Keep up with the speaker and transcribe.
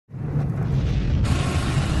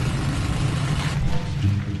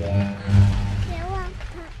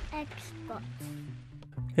spots.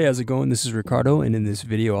 Hey, how's it going? This is Ricardo, and in this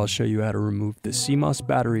video I'll show you how to remove the CMOS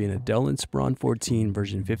battery in a Dell Inspiron 14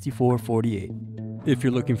 version 5448. If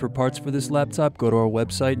you're looking for parts for this laptop, go to our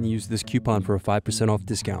website and use this coupon for a 5% off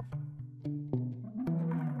discount.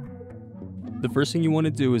 The first thing you want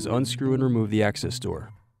to do is unscrew and remove the access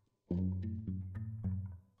door.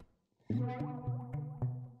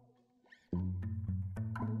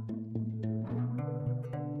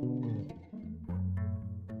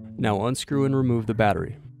 Now unscrew and remove the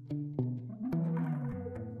battery.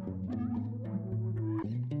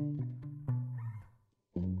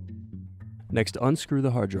 Next, unscrew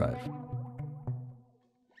the hard drive.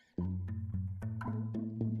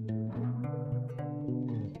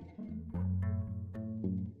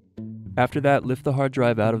 After that, lift the hard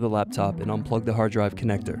drive out of the laptop and unplug the hard drive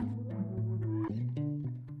connector.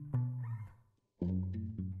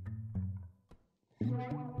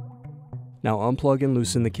 Now unplug and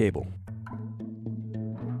loosen the cable.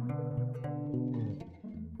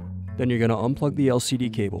 Then you're going to unplug the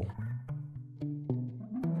LCD cable.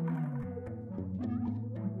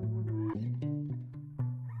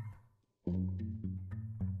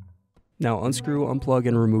 Now unscrew, unplug,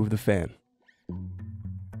 and remove the fan.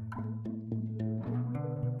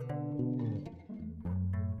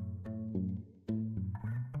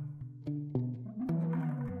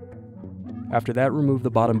 After that, remove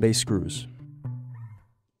the bottom base screws.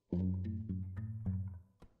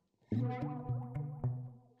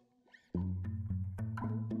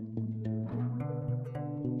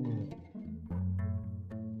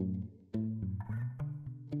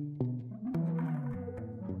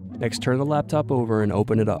 Next, turn the laptop over and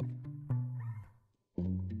open it up.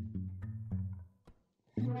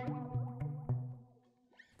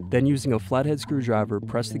 Then, using a flat head screwdriver,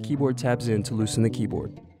 press the keyboard tabs in to loosen the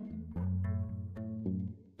keyboard.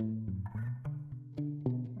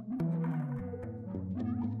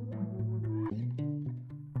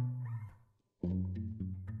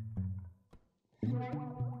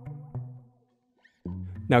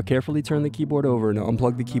 Now carefully turn the keyboard over and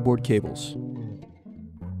unplug the keyboard cables.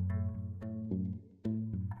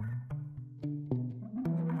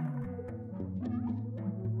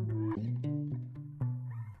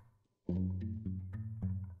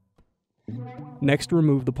 Next,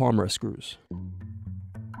 remove the palm rest screws.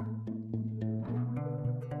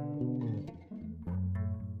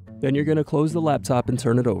 Then you're going to close the laptop and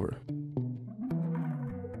turn it over.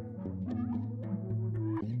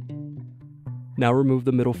 Now remove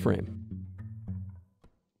the middle frame.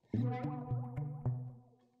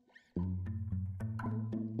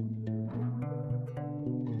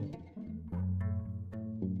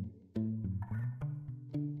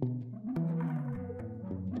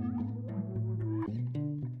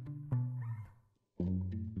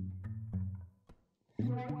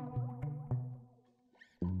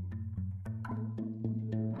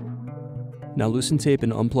 Now loosen tape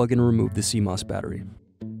and unplug and remove the CMOS battery.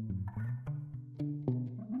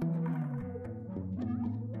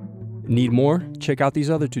 Need more? Check out these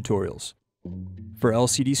other tutorials. For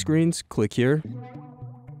LCD screens, click here.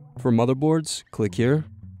 For motherboards, click here.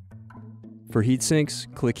 For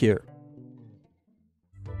heatsinks, click here.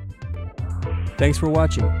 Thanks for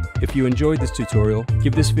watching. If you enjoyed this tutorial,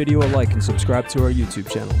 give this video a like and subscribe to our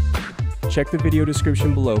YouTube channel. Check the video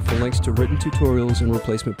description below for links to written tutorials and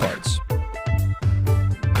replacement parts.